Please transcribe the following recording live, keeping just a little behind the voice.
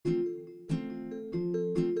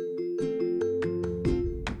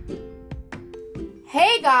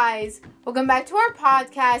Hey guys, welcome back to our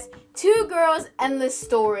podcast, Two Girls Endless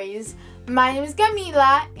Stories. My name is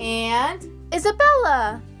Camila and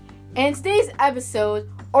Isabella. And today's episode,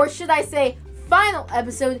 or should I say final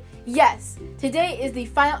episode, yes, today is the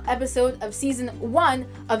final episode of season 1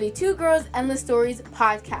 of the Two Girls Endless Stories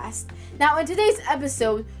podcast. Now in today's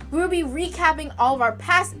episode, we will be recapping all of our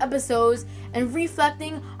past episodes and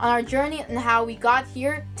reflecting on our journey and how we got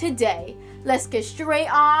here today. Let's get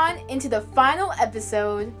straight on into the final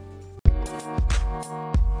episode.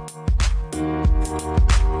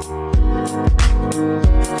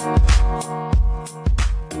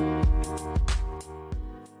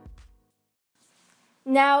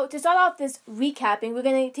 Now, to start off this recapping, we're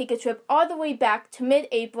going to take a trip all the way back to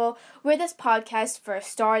mid-April where this podcast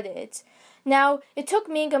first started. Now, it took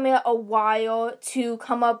me and Camila a while to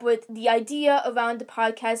come up with the idea around the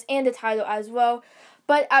podcast and the title as well.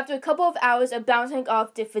 But after a couple of hours of bouncing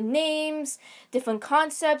off different names, different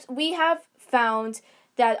concepts, we have found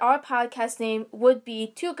that our podcast name would be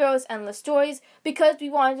Two Girls Endless Stories because we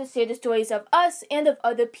wanted to share the stories of us and of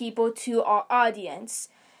other people to our audience.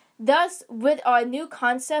 Thus, with our new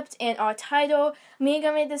concept and our title, me and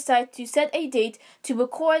Camila decided to set a date to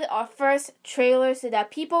record our first trailer so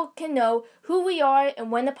that people can know who we are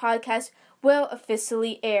and when the podcast will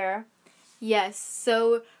officially air. Yes,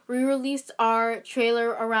 so we released our trailer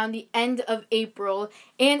around the end of April,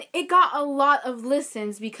 and it got a lot of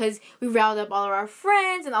listens because we routed up all of our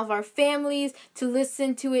friends and all of our families to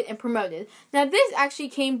listen to it and promote it. Now, this actually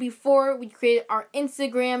came before we created our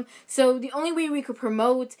Instagram, so the only way we could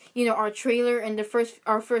promote, our trailer and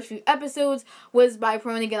our first few episodes was by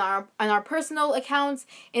promoting it on our personal accounts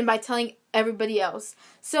and by telling everybody else.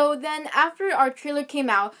 So then after our trailer came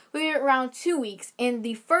out, we were around 2 weeks. In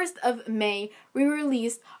the 1st of May, we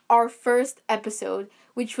released our first episode,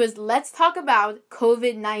 which was Let's Talk About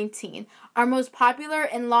COVID-19, our most popular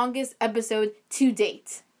and longest episode to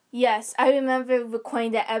date. Yes, I remember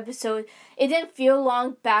recording that episode. It didn't feel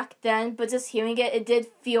long back then, but just hearing it did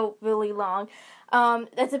feel really long. I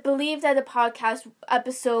believe that the podcast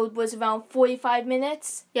episode was around 45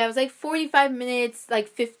 minutes. Yeah, it was like 45 minutes, like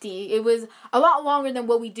 50. It was a lot longer than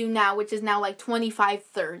what we do now, which is now like 25,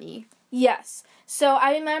 30. Yes. So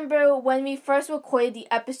I remember when we first recorded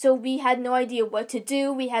the episode, we had no idea what to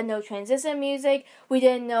do. We had no transition music. We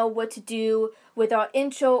didn't know what to do with our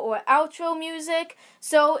intro or outro music.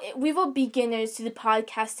 So we were beginners to the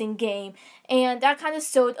podcasting game. And that kind of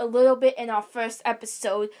showed a little bit in our first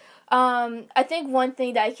episode. I think one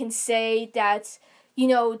thing that I can say that,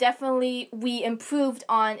 definitely we improved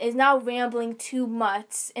on is not rambling too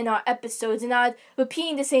much in our episodes and not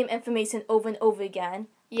repeating the same information over and over again.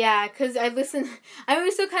 Yeah, because we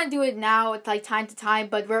still kind of do it now, it's like time to time,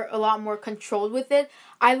 but we're a lot more controlled with it.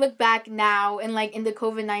 I look back now and like in the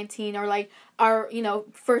COVID-19 or like our,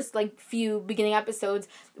 first like few beginning episodes,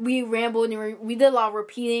 we rambled and we did a lot of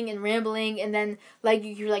repeating and rambling, and then like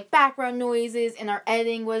you hear like background noises and our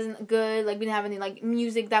editing wasn't good. Like we didn't have any like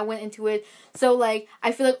music that went into it. So like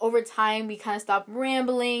I feel like over time we kind of stopped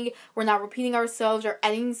rambling. We're not repeating ourselves. Our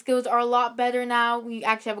editing skills are a lot better now. We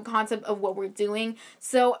actually have a concept of what we're doing.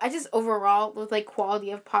 So I just overall with like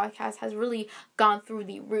quality of podcast has really gone through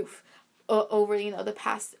the roof over the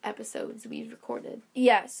past episodes we've recorded.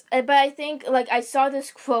 Yes, but I think I saw this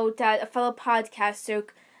quote that a fellow podcaster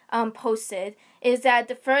posted is that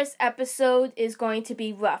the first episode is going to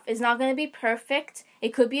be rough. It's not going to be perfect.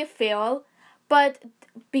 It could be a fail, but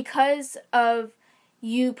because of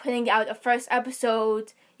you putting out a first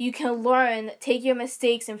episode, you can learn, take your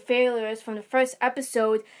mistakes and failures from the first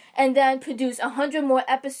episode, and then produce 100 more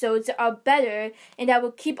episodes that are better and that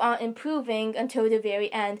will keep on improving until the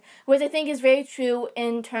very end. Which I think is very true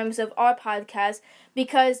in terms of our podcast,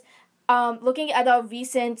 because looking at our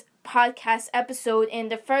recent podcast episode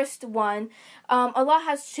and the first one, a lot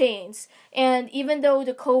has changed. And even though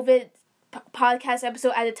the COVID podcast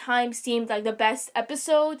episode at the time seemed like the best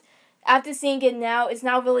episode, after seeing it now, it's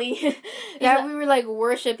not really... we were like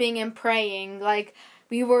worshiping and praying. Like,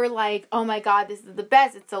 we were like, oh my God, this is the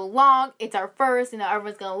best. It's so long. It's our first.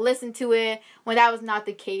 Everyone's going to listen to it. When that was not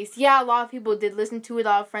the case. Yeah, a lot of people did listen to it, a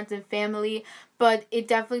lot of friends and family. But it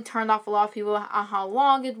definitely turned off a lot of people on how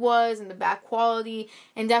long it was and the bad quality.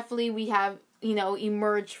 And definitely we have,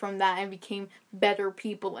 emerged from that and became better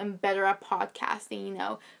people and better at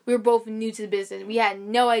podcasting, We were both new to the business. We had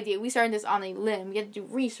no idea. We started this on a limb. We had to do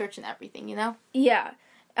research and everything, Yeah,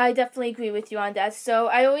 I definitely agree with you on that. So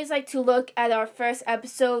I always like to look at our first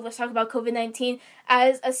episode, Let's Talk About COVID-19,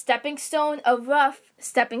 as a stepping stone, a rough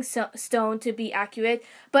stepping stone to be accurate,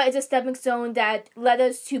 but it's a stepping stone that led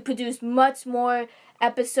us to produce much more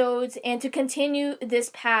episodes and to continue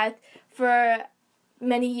this path for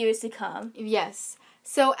many years to come. Yes.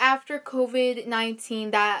 So after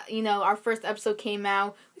COVID-19, that, our first episode came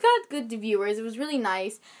out, we got good viewers. It was really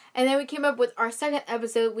nice. And then we came up with our second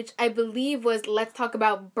episode, which I believe was Let's Talk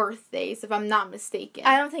About Birthdays, if I'm not mistaken.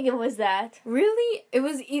 I don't think it was that. Really? It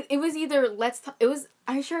was either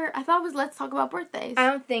are you sure? I thought it was Let's Talk About Birthdays. I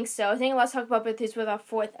don't think so. I think Let's Talk About Birthdays was our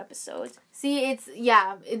fourth episode. See, it's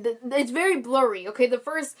very blurry. Okay, the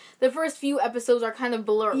first few episodes are kind of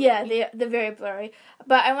blurry. Yeah, they're very blurry.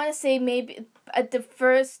 But I want to say maybe at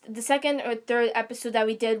the second or third episode that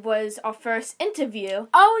we did was our first interview.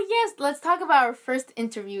 Oh yes, let's talk about our first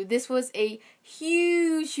interview. This was a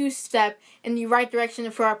huge step in the right direction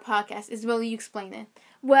for our podcast. Isabel, you explain it.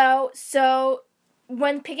 Well, so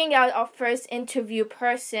when picking out our first interview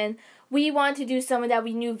person, we wanted to do someone that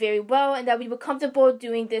we knew very well and that we were comfortable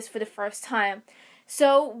doing this for the first time.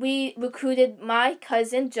 So we recruited my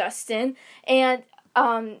cousin Justin, and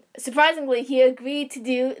surprisingly, he agreed to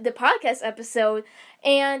do the podcast episode.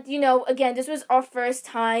 And, again, this was our first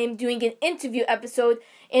time doing an interview episode,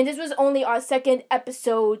 and this was only our second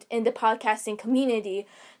episode in the podcasting community.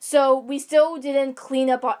 So we still didn't clean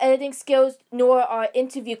up our editing skills nor our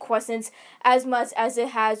interview questions as much as it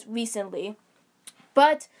has recently.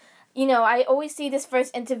 But, I always see this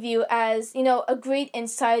first interview as, a great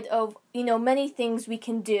insight of, many things we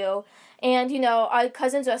can do. And, our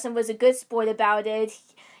cousin Justin was a good sport about it.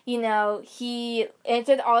 He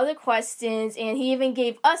answered all the questions, and he even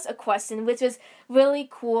gave us a question, which was really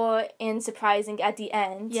cool and surprising at the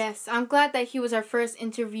end. Yes, I'm glad that he was our first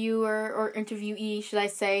interviewer, or interviewee, should I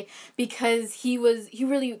say, because he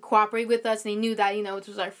really cooperated with us, and he knew that, this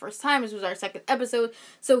was our first time, this was our second episode,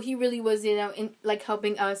 so he really was,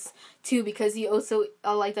 helping us, too, because he also,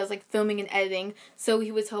 does, filming and editing, so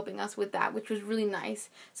he was helping us with that, which was really nice.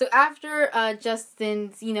 So after,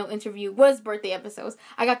 Justin's, interview was birthday episodes,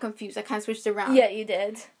 I got confused, I kind of switched around. Yeah, you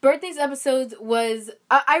did. Birthdays episodes was,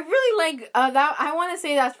 I really like, that. I want to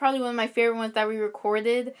say that's probably one of my favorite ones that we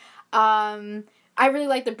recorded. I really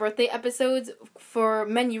like the birthday episodes for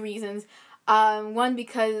many reasons. One,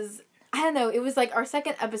 because, I don't know, it was our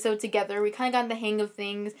second episode together. We kind of got in the hang of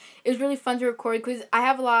things. It was really fun to record because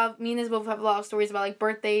me and Isabel have a lot of stories about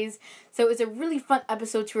birthdays. So it was a really fun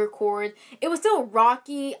episode to record. It was still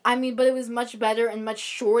rocky, but it was much better and much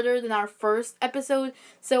shorter than our first episode.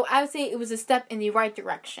 So I would say it was a step in the right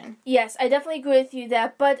direction. Yes, I definitely agree with you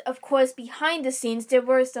that. But of course, behind the scenes, there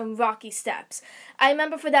were some rocky steps. I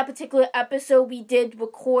remember for that particular episode, we did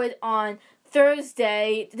record on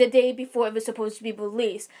Thursday, the day before it was supposed to be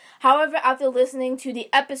released. However, after listening to the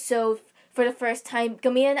episode for the first time,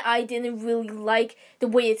 Gamia and I didn't really like the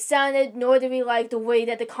way it sounded, nor did we like the way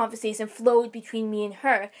that the conversation flowed between me and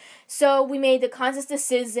her. So we made the conscious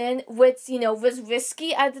decision, which, was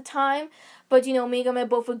risky at the time, but, me and Gamia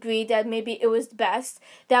both agreed that maybe it was best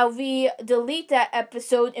that we delete that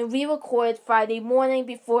episode and re-record Friday morning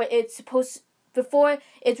before its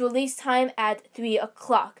release time at 3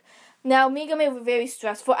 o'clock. Now, me and Gamia were very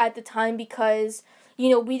stressful at the time because,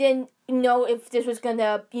 we didn't know if this was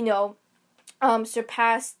gonna,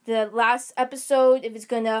 surpass the last episode, if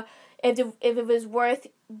it was worth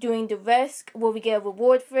doing the risk, will we get a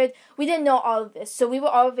reward for it? We didn't know all of this, so we were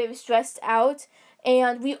all very stressed out,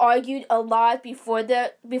 and we argued a lot before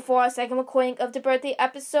our second recording of the birthday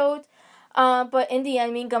episode. But in the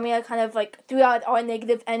end, me and Gamia kind of threw out our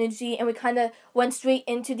negative energy, and we kind of went straight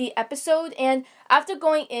into the episode. And after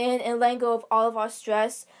going in and letting go of all of our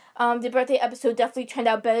stress, the birthday episode definitely turned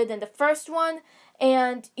out better than the first one.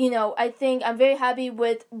 And, I think I'm very happy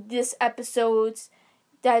with this episode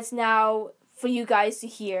that's now for you guys to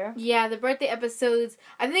hear. Yeah, the birthday episodes,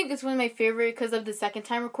 I think it's one of my favorite because of the second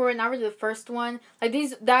time recording, not really the first one.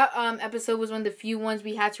 That episode was one of the few ones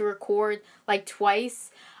we had to record,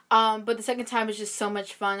 twice. But the second time was just so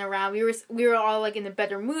much fun around. We were all in a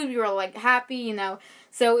better mood. We were all happy,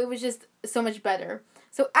 So it was just so much better.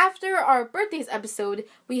 So after our birthdays episode,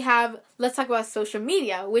 we have Let's Talk About Social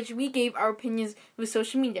Media, which we gave our opinions with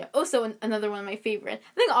social media. Also another one of my favorite.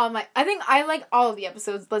 I think I like all of the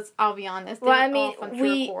episodes. I'll be honest. Well, all fun to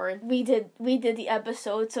record. we did the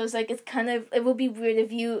episode, so it would be weird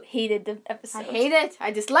if you hated the episode. I hate it.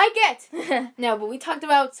 I dislike it. No, but we talked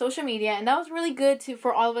about social media, and that was really good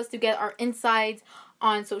for all of us to get our insights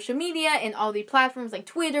on social media and all the platforms like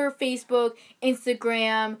Twitter, Facebook,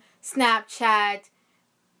 Instagram, Snapchat,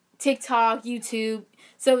 TikTok, YouTube.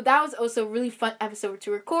 So that was also a really fun episode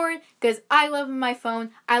to record because I love my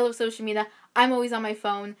phone. I love social media. I'm always on my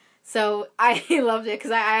phone. So I loved it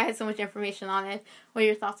because I had so much information on it. What are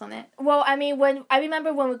your thoughts on it? Well, I mean, when I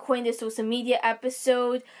remember when recording the social media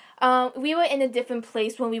episode, we were in a different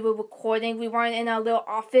place when we were recording. We weren't in our little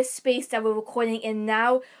office space that we're recording in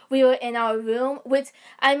now. We were in our room, which,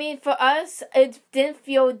 I mean, for us, it didn't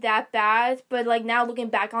feel that bad. But, like, now looking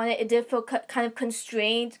back on it, it did feel kind of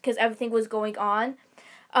constrained because everything was going on.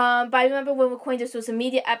 But I remember when recording the social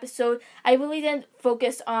media episode, I really didn't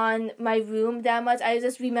focus on my room that much. I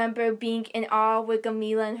just remember being in awe with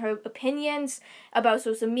Gamila and her opinions about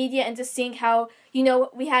social media and just seeing how, you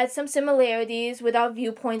know, we had some similarities with our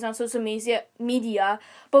viewpoints on social media,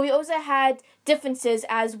 but we also had differences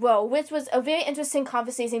as well, which was a very interesting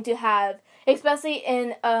conversation to have, especially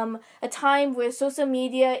in a time where social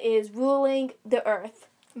media is ruling the earth.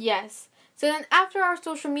 Yes. So then after our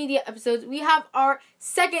social media episodes, we have our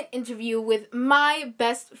second interview with my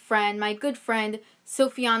best friend, my good friend,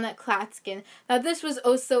 Sofiana Klatskin. Now this was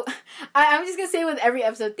also, I'm just going to say with every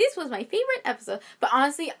episode, this was my favorite episode. But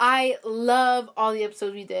honestly, I love all the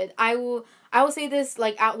episodes we did. I will say this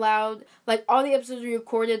like out loud, like all the episodes we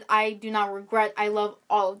recorded, I do not regret. I love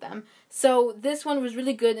all of them. So this one was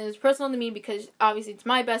really good and it's personal to me because obviously it's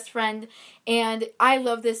my best friend and I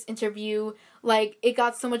love this interview. Like it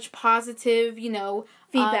got so much positive, you know,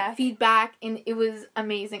 feedback and it was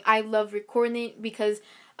amazing. I love recording it because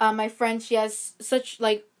my friend, she has such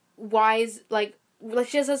like wise, like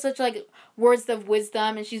she has such like words of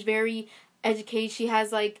wisdom and she's very educated. She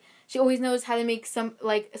has like, she always knows how to make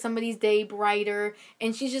somebody's day brighter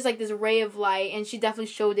and she's just like this ray of light and she definitely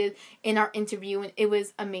showed it in our interview and it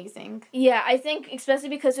was amazing. Yeah, I think especially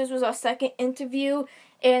because this was our second interview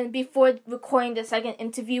and before recording the second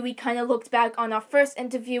interview we kind of looked back on our first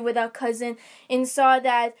interview with our cousin and saw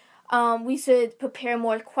that we should prepare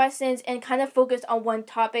more questions and kind of focus on one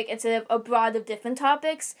topic instead of a broad of different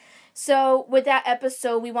topics. So with that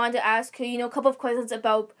episode, we wanted to ask her, you know, a couple of questions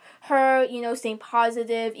about her, you know, staying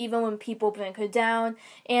positive even when people bring her down.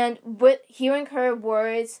 And with hearing her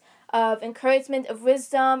words of encouragement, of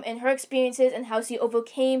wisdom, and her experiences and how she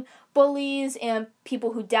overcame bullies and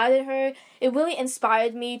people who doubted her, it really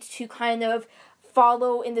inspired me to kind of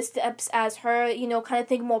follow in the steps as her, you know, kind of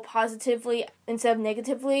think more positively instead of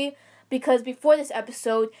negatively. Because before this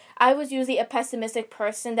episode, I was usually a pessimistic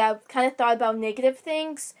person that kind of thought about negative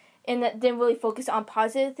things and that didn't really focus on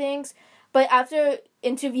positive things. But after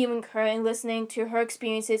interviewing her and listening to her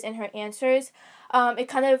experiences and her answers, it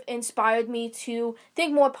kind of inspired me to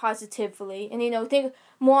think more positively and, you know, think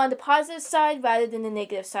more on the positive side rather than the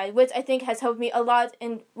negative side, which I think has helped me a lot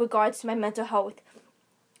in regards to my mental health.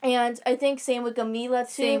 And I think same with Gamila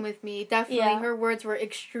too. Same with me, definitely. Yeah. Her words were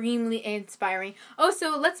extremely inspiring.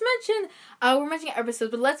 Also, let's mention, we're mentioning episodes,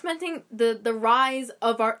 but let's mention the rise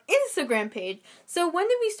of our Instagram page. So when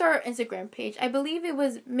did we start our Instagram page? I believe it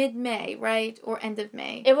was mid-May, right? Or end of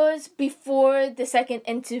May? It was before the second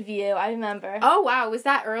interview, I remember. Oh, wow. Was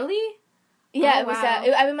that early? Yeah, it was that.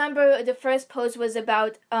 I remember the first post was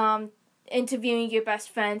about interviewing your best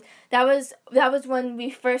friend. That was when we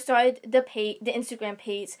first started the Instagram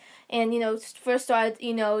page, and, you know, first started,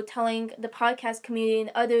 you know, telling the podcast community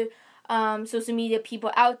and other social media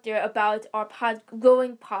people out there about our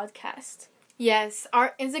growing podcast. Yes,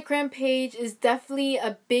 our Instagram page is definitely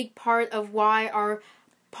a big part of why our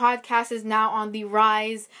podcast is now on the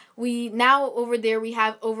rise. We now over there we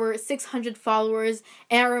have over 600 followers,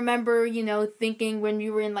 and I remember, you know, thinking when we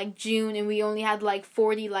were in like June and we only had like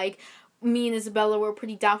 40, like me and Isabella were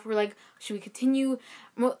pretty doubtful. We're like, should we continue?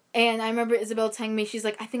 And I remember Isabella telling me, she's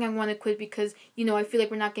like, I think I want to quit because, you know, I feel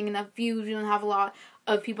like we're not getting enough views. We don't have a lot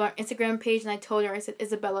of people on our Instagram page. And I told her, I said,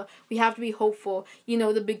 Isabella, we have to be hopeful. You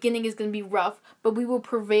know, the beginning is going to be rough, but we will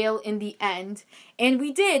prevail in the end. And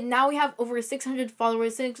we did. Now we have over 600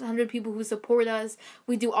 followers, 600 people who support us.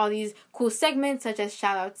 We do all these cool segments such as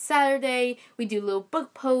Shout Out Saturday. We do little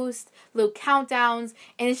book posts, little countdowns,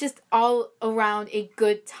 and it's just all around a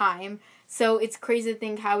good time. So it's crazy to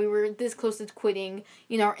think how we were this close to quitting,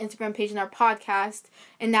 you know, our Instagram page and our podcast.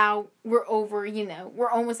 And now we're over, you know, we're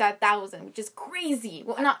almost at 1,000, which is crazy.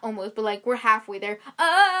 Well, not almost, but like we're halfway there.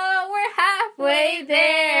 Oh, we're halfway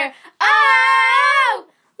there. Oh,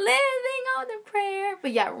 living on a prayer.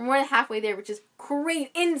 But yeah, we're more than halfway there, which is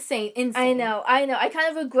crazy, insane. I know. I kind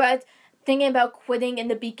of regret thinking about quitting in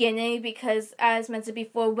the beginning because, as mentioned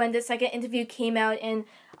before, when the second interview came out and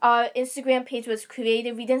our Instagram page was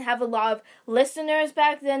created, we didn't have a lot of listeners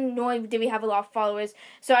back then, nor did we have a lot of followers.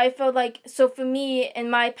 So I felt like, so for me, in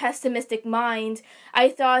my pessimistic mind, I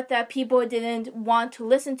thought that people didn't want to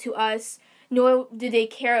listen to us, nor did they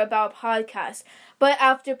care about podcasts. But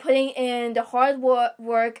after putting in the hard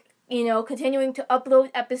work, continuing to upload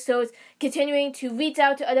episodes, continuing to reach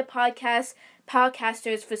out to other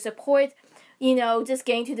podcasters for support. Just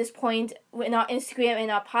getting to this point in our Instagram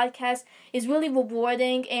and our podcast is really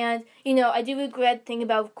rewarding. And, I do regret thinking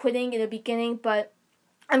about quitting in the beginning, but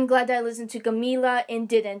I'm glad that I listened to Gamila and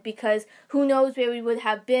didn't, because who knows where we would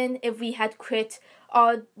have been if we had quit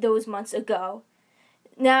all those months ago.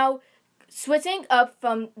 Now, switching up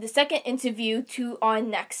from the second interview to our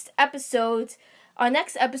next episode. Our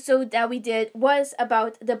next episode that we did was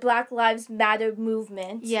about the Black Lives Matter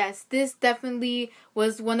movement. Yes, this definitely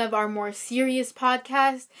was one of our more serious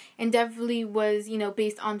podcasts, and definitely was,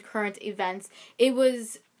 based on current events. It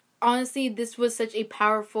was, honestly, this was such a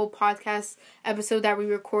powerful podcast episode that we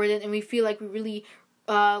recorded, and we feel like we really,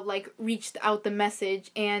 reached out the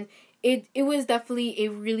message, and it was definitely a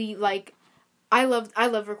really, I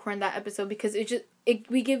love recording that episode, because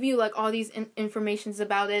we give you all these informations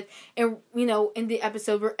about it, and in the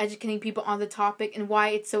episode we're educating people on the topic and why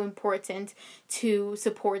it's so important to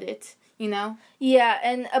support it. Yeah,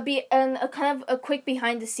 and a kind of a quick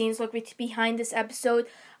behind the scenes look behind this episode.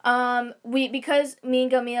 Because me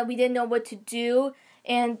and Gamila, we didn't know what to do,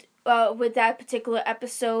 and with that particular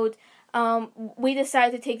episode, we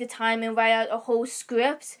decided to take the time and write out a whole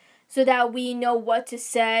script so that we know what to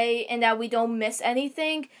say and that we don't miss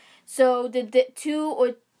anything. So the 2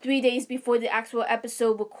 or 3 days before the actual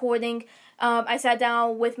episode recording, I sat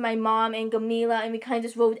down with my mom and Gamila, and we kind of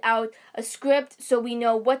just wrote out a script so we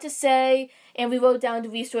know what to say, and we wrote down the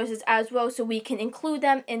resources as well so we can include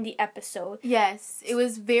them in the episode. Yes, it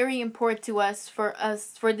was very important to us for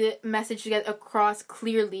the message to get across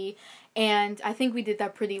clearly, and I think we did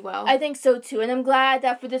that pretty well. I think so too, and I'm glad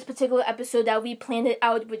that for this particular episode that we planned it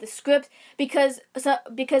out with the script, because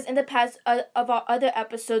in the past of our other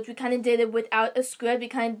episodes we kind of did it without a script. We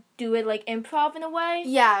kind of do it like improv in a way.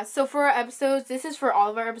 Yeah, so for our episodes, this is for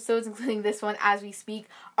all of our episodes, including this one as we speak,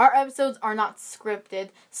 our episodes are not scripted.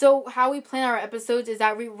 So how we plan our episodes is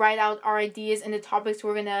that we write out our ideas and the topics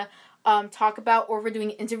we're gonna talk about, or if we're doing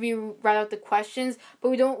an interview, write out the questions, but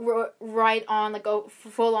we don't write on a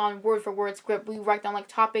full-on word-for-word script. We write down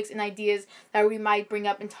topics and ideas that we might bring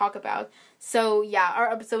up and talk about. So yeah,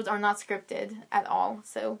 our episodes are not scripted at all.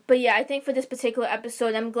 But yeah, I think for this particular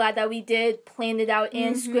episode, I'm glad that we did plan it out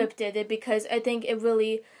and scripted it, because I think it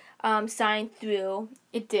really signed through.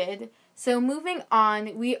 It did. So moving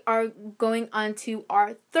on, we are going on to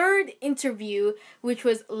our third interview, which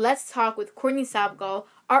was Let's Talk with Courtney Sabgal,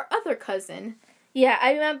 our other cousin. Yeah,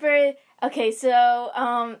 I remember. Okay,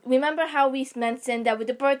 so remember how we mentioned that with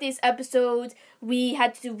the birthdays episode, we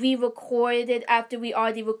had to re-record it after we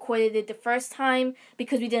already recorded it the first time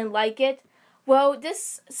because we didn't like it? Well,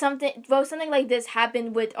 something like this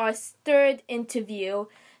happened with our third interview.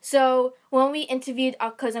 So when we interviewed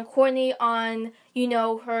our cousin Courtney on,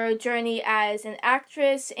 her journey as an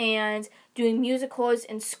actress and doing musicals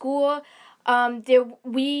in school,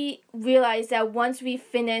 we realized that once we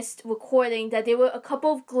finished recording that there were a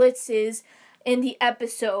couple of glitches in the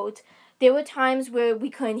episode. There were times where we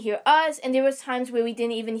couldn't hear us, and there was times where we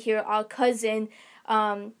didn't even hear our cousin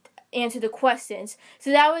answer the questions. So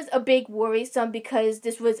that was a big worrisome, because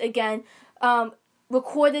this was, again,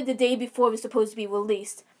 recorded the day before it was supposed to be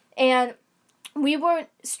released. And we were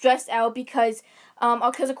stressed out because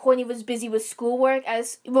our cousin Courtney was busy with schoolwork,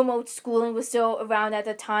 as remote schooling was still around at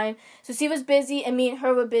the time. So she was busy, and me and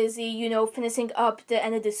her were busy, finishing up the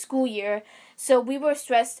end of the school year. So we were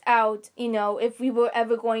stressed out, if we were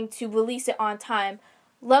ever going to release it on time.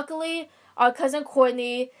 Luckily, our cousin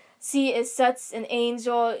Courtney, she is such an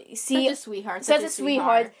angel. Such a sweetheart. Such a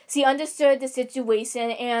sweetheart. She understood the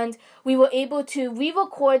situation, and we were able to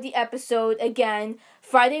re-record the episode again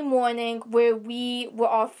Friday morning, where we were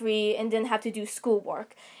all free and didn't have to do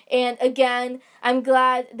schoolwork. And again, I'm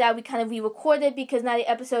glad that we kind of re-recorded, because now the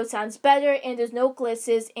episode sounds better and there's no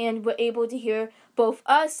glitches, and we're able to hear both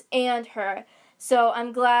us and her. So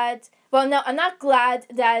I'm glad. Well, no, I'm not glad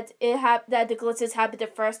that that the glitches happened the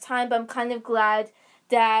first time, but I'm kind of glad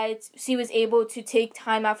that she was able to take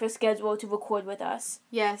time out of her schedule to record with us.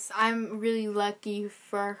 Yes, I'm really lucky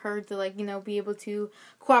for her to, be able to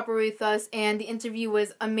cooperate with us, and the interview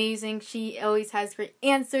was amazing. She always has great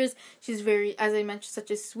answers. She's very, as I mentioned,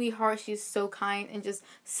 such a sweetheart. She's so kind and just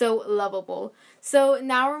so lovable. So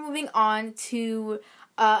now we're moving on to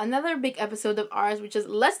another big episode of ours, which is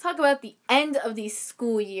Let's Talk About the End of the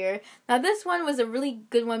School Year. Now, this one was a really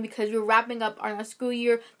good one because we're wrapping up our school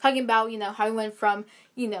year, talking about, how we went from,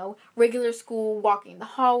 regular school, walking the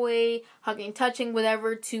hallway, hugging, touching,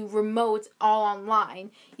 whatever, to remote, all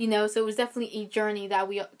online, so it was definitely a journey that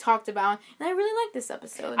we talked about, and I really liked this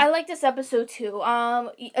episode. I like this episode, too.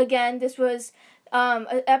 Again, this was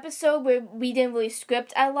an episode where we didn't really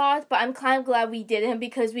script a lot, but I'm kind of glad we didn't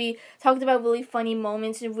because we talked about really funny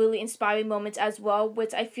moments and really inspiring moments as well,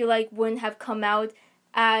 which I feel like wouldn't have come out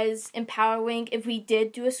as empowering if we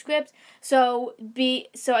did do a script. So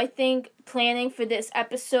I think planning for this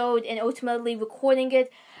episode and ultimately recording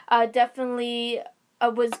it definitely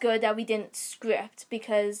was good that we didn't script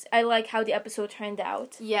because I like how the episode turned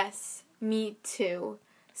out. Yes, me too.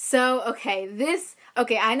 So, okay,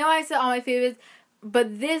 I know I said all my favorites,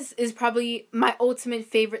 but this is probably my ultimate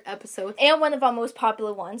favorite episode. And one of our most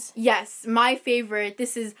popular ones. Yes, my favorite.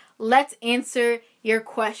 This is Let's Answer Your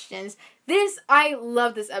Questions. I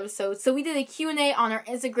love this episode. So we did a Q&A on our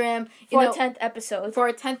Instagram. For our 10th episode. For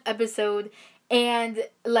our 10th episode. And,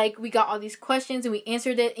 we got all these questions and we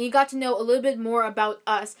answered it. And you got to know a little bit more about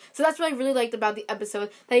us. So that's what I really liked about the episode.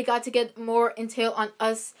 That you got to get more intel on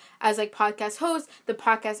us as, podcast hosts, the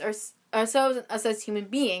podcast ourselves, and us as human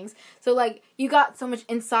beings. So, you got so much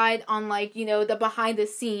insight on, the behind the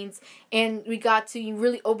scenes. And we got to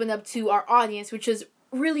really open up to our audience, which is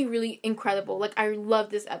really, really incredible. I love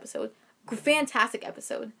this episode. Fantastic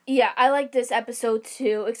episode. Yeah, I like this episode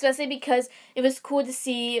too, especially because it was cool to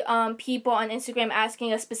see people on Instagram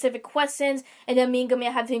asking us specific questions, and then me and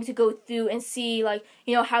Gamia having to go through and see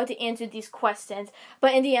how to answer these questions.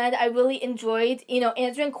 But in the end, I really enjoyed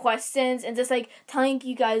answering questions and just telling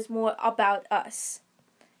you guys more about us.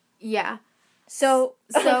 Yeah. So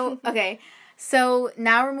okay. So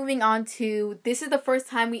now we're moving on to, this is the first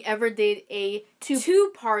time we ever did a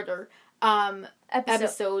two-parter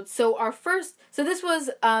episode. So this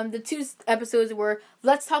was the 2 episodes were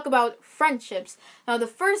Let's Talk About Friendships. Now the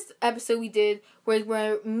first episode we did was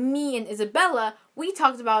where me and Isabella, we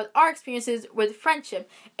talked about our experiences with friendship.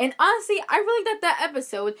 And honestly, I really liked that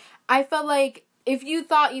episode. I felt like if you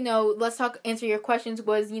thought, Let's Answer Your Questions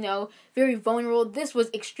was, very vulnerable, this was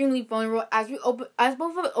extremely vulnerable as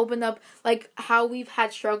both of us opened up, how we've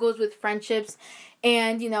had struggles with friendships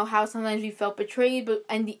and, how sometimes we felt betrayed, but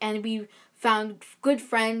in the end we found good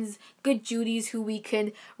friends, good Judys who we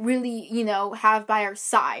could really, have by our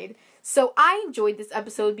side. So I enjoyed this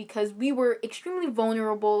episode because we were extremely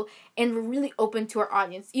vulnerable and were really open to our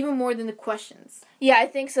audience, even more than the questions. Yeah, I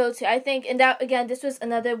think so too. I think, and that, again, this was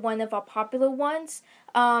another one of our popular ones.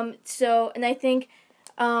 And I think,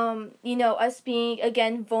 us being,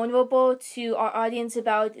 again, vulnerable to our audience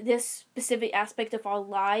about this specific aspect of our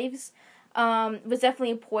lives was definitely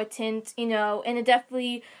important, and it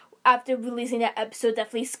definitely, after releasing that episode,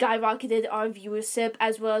 definitely skyrocketed our viewership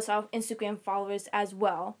as well as our Instagram followers as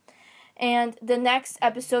well. And the next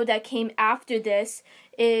episode that came after this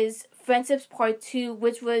is Friendships Part 2,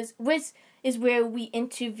 which is where we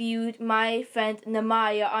interviewed my friend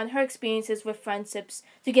Namaya on her experiences with friendships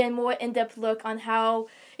to get a more in-depth look on how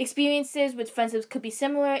experiences with friendships could be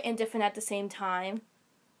similar and different at the same time.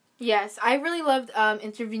 Yes, I really loved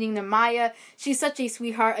interviewing Namaya. She's such a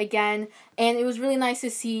sweetheart again, and it was really nice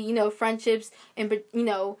to see, friendships and,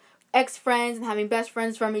 ex-friends and having best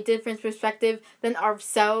friends from a different perspective than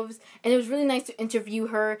ourselves. And it was really nice to interview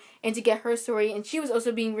her and to get her story. And she was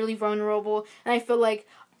also being really vulnerable. And I feel like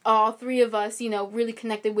all 3 of us, really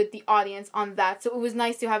connected with the audience on that. So it was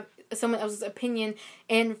nice to have someone else's opinion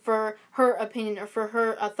and for her opinion or for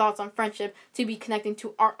her thoughts on friendship to be connecting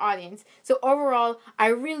to our audience. So overall, I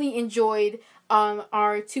really enjoyed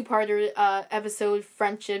our 2-parter episode,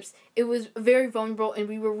 Friendships. It was very vulnerable and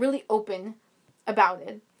we were really open about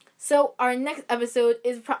it. So our next episode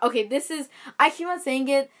is I keep on saying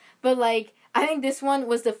it, but I think this one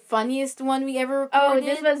was the funniest one we ever recorded. Oh,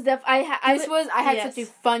 this was I had such a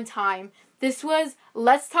fun time. This was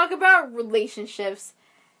Let's Talk About Relationships.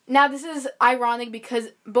 Now this is ironic because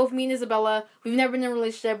both me and Isabella, we've never been in a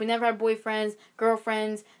relationship. We never had boyfriends,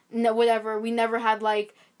 girlfriends, whatever. We never had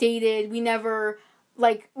dated. We never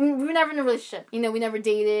we were never in a relationship. We never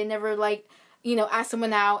dated. Never asked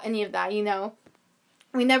someone out. Any of that.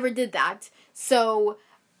 We never did that. So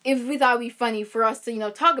if we thought it would be funny for us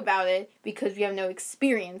to, talk about it because we have no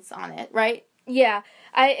experience on it, right? Yeah,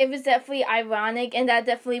 it was definitely ironic, and that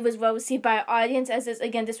definitely was well received by our audience, as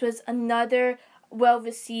this was another well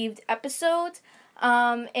received episode.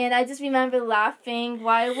 And I just remember laughing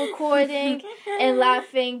while recording and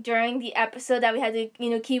laughing during the episode that we had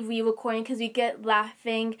to, keep re-recording because we get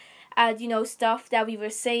laughing at, stuff that we were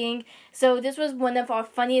saying. So this was one of our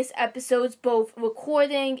funniest episodes, both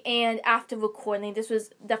recording and after recording. This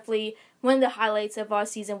was definitely one of the highlights of our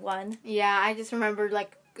season 1. Yeah, I just remember,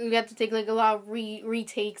 we had to take, a lot of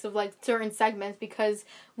retakes of, certain segments because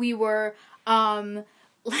we were,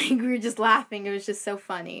 we were just laughing. It was just so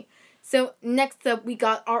funny. So next up, we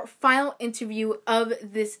got our final interview of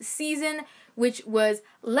this season, which was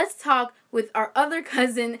Let's Talk with our other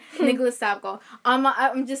cousin, Nicholas Savko.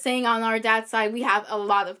 I'm just saying, on our dad's side, we have a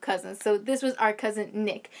lot of cousins. So this was our cousin,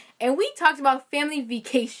 Nick. And we talked about family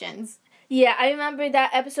vacations. Yeah, I remember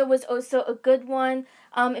that episode was also a good one.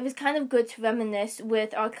 It was kind of good to reminisce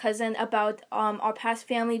with our cousin about our past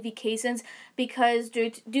family vacations because due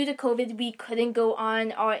to COVID, we couldn't go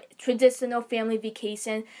on our traditional family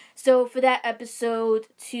vacation. So for that episode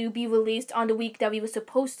to be released on the week that we were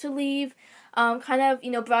supposed to leave, kind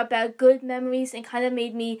of, brought back good memories and kind of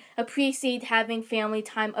made me appreciate having family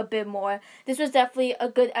time a bit more. This was definitely a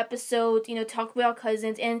good episode, talk with our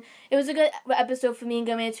cousins, and it was a good episode for me and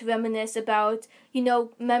Gamma to reminisce about,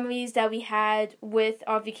 memories that we had with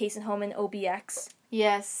our vacation home in OBX.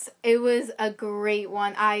 Yes, it was a great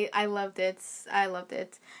one. I loved it. I loved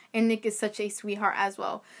it. And Nick is such a sweetheart as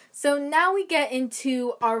well. So now we get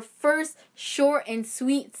into our first short and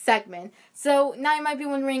sweet segment. So now you might be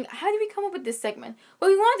wondering, how did we come up with this segment? Well,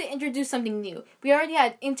 we wanted to introduce something new. We already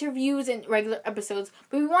had interviews and regular episodes,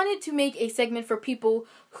 but we wanted to make a segment for people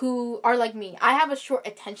who are like me. I have a short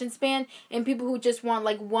attention span, and people who just want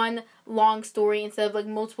like one long story instead of like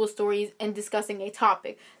multiple stories and discussing a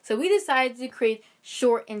topic. So we decided to create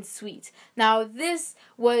short and sweet. Now this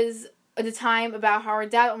was at the time about how our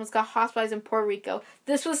dad almost got hospitalized in Puerto Rico.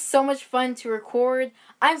 This was so much fun to record.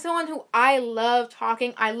 I'm someone who I love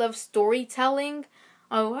talking. I love storytelling.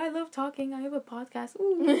 Oh, I love talking. I have a podcast.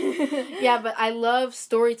 Ooh. Yeah, but I love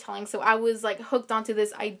storytelling. So I was like hooked onto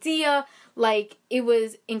this idea. Like, it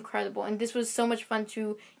was incredible. And this was so much fun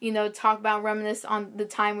to, talk about, reminisce on the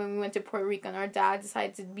time when we went to Puerto Rico and our dad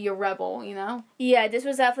decided to be a rebel, Yeah, this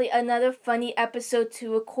was definitely another funny episode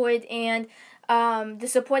to record, and the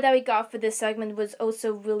support that we got for this segment was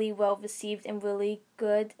also really well received and really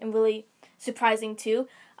good and really surprising too.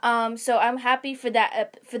 So I'm happy for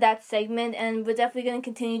that segment, and we're definitely going to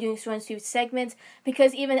continue doing short and sweet segments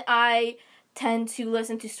because even I tend to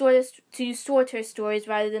listen to shorter stories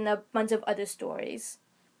rather than a bunch of other stories.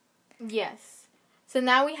 Yes. So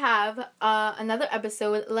now we have another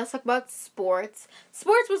episode. Let's talk about sports.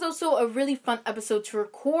 Sports was also a really fun episode to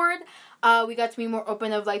record. We got to be more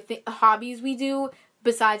open of like the hobbies we do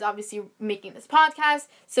besides obviously making this podcast.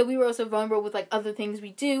 So we were also vulnerable with like other things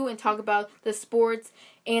we do and talk about the sports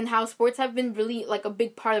and how sports have been really like a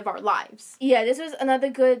big part of our lives. Yeah, this was another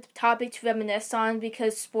good topic to reminisce on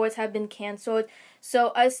because sports have been canceled. So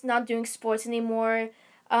us not doing sports anymore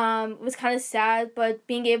was kind of sad, but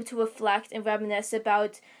being able to reflect and reminisce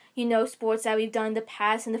about, sports that we've done in the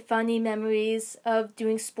past and the funny memories of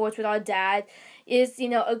doing sports with our dad is,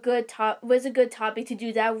 was a good topic to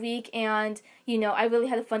do that week, and, I really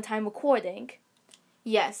had a fun time recording.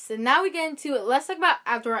 Yes, and now we get into it. Let's talk about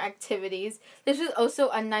outdoor activities. This was also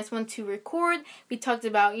a nice one to record. We talked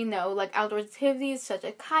about, like outdoor activities such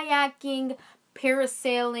as kayaking,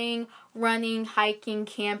 parasailing, running, hiking,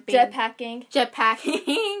 camping. Jetpacking.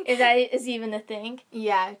 Is even a thing.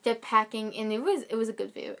 Yeah, jetpacking, and it was a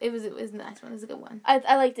good video. It was a nice one. It was a good one.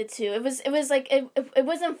 I liked it too. It was like it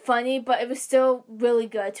wasn't funny, but it was still really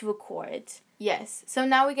good to record. Yes. So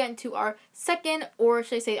now we get into our second, or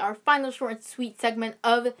should I say our final short and sweet segment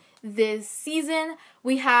of this season.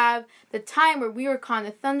 We have the time where we were caught in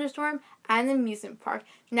a thunderstorm at an amusement park.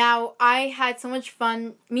 Now, I had so much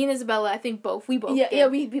fun. Me and Isabella, I think we both did. Yeah,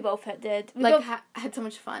 we both did. Had so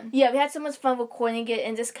much fun. Yeah, we had so much fun recording it,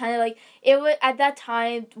 and just kind of like, it was, at that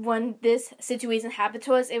time when this situation happened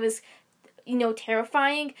to us, it was,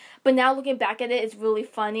 terrifying. But now looking back at it, it's really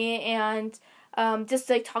funny, and just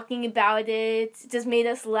like talking about it just made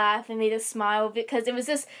us laugh and made us smile because it was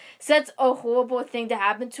just such a horrible thing to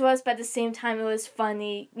happen to us, but at the same time it was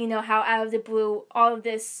funny, how out of the blue all of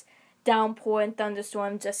this downpour and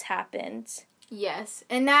thunderstorm just happened. Yes,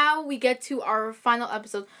 and now we get to our final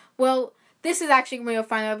episode. Well, this is actually going to be our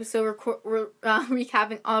final episode. We're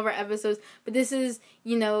recapping all of our episodes, but this is,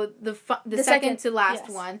 the second to last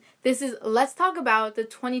one. This is, let's talk about the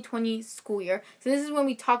 2020 school year. So this is when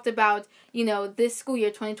we talked about, this school year,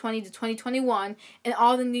 2020 to 2021, and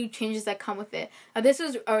all the new changes that come with it. Now, this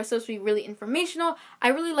was supposed to be really informational. I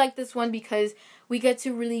really like this one because we get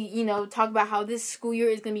to really, talk about how this school year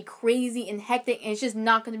is going to be crazy and hectic, and it's just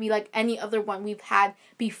not going to be like any other one we've had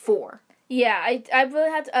before. Yeah, I really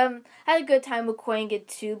had a good time recording it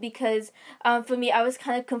too because for me I was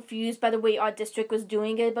kind of confused by the way our district was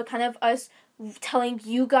doing it, but kind of us telling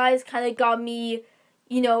you guys kind of got me,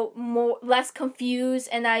 less confused,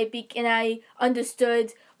 and I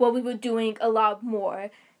understood what we were doing a lot more.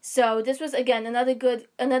 So this was again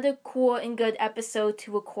another cool and good episode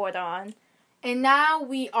to record on. And now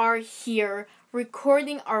we are here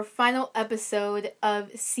recording our final episode of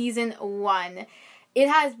season 1. It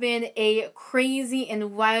has been a crazy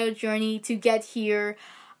and wild journey to get here.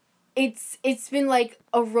 It's been like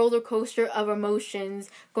a roller coaster of emotions,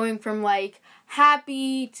 going from like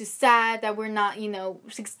happy to sad that we're not,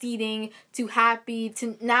 succeeding, to happy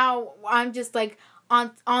to now I'm just like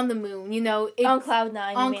on the moon, on cloud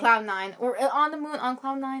 9. On cloud 9 or on the moon, on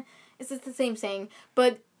cloud 9. It's just the same saying,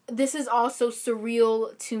 but this is also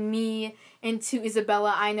surreal to me and to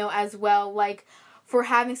Isabella, I know as well, like for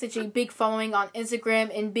having such a big following on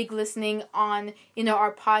Instagram and big listening on,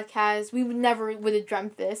 our podcast. We never would have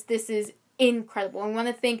dreamt this. This is incredible. I want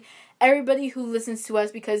to thank everybody who listens to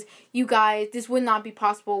us, because you guys, this would not be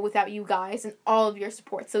possible without you guys and all of your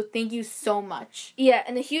support. So thank you so much. Yeah,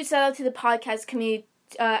 and a huge shout out to the podcast community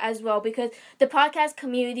as well, because the podcast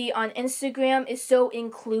community on Instagram is so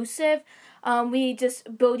inclusive. We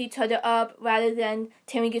just build each other up rather than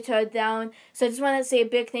tearing each other down. So I just want to say a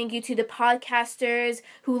big thank you to the podcasters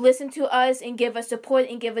who listen to us and give us support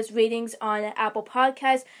and give us ratings on Apple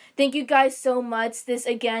Podcasts. Thank you guys so much. This,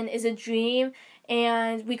 again, is a dream.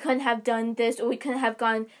 And we couldn't have done this, or we couldn't have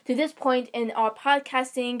gone to this point in our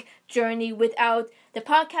podcasting journey without the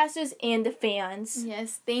podcasters and the fans.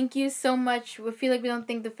 Yes, thank you so much. We feel like we don't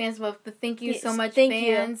thank the fans enough, but thank you so much,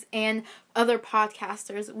 fans you. And other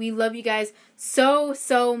podcasters. We love you guys so,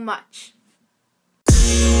 so much.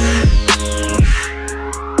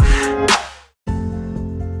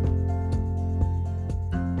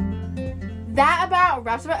 That about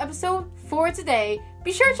wraps up our episode for today.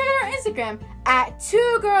 Be sure to check out our Instagram at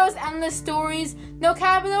 2girlsendlessstories. No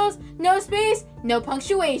capitals, no space, no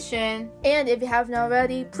punctuation. And if you haven't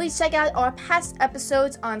already, please check out our past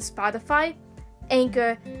episodes on Spotify,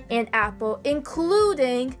 Anchor, and Apple,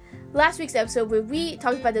 including last week's episode where we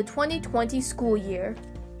talked about the 2020 school year.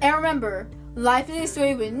 And remember, life is a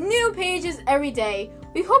story with new pages every day.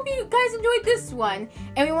 We hope you guys enjoyed this one,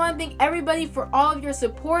 and we want to thank everybody for all of your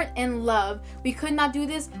support and love. We could not do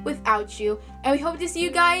this without you, and we hope to see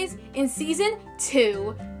you guys in season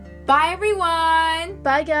 2. Bye, everyone!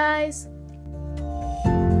 Bye, guys!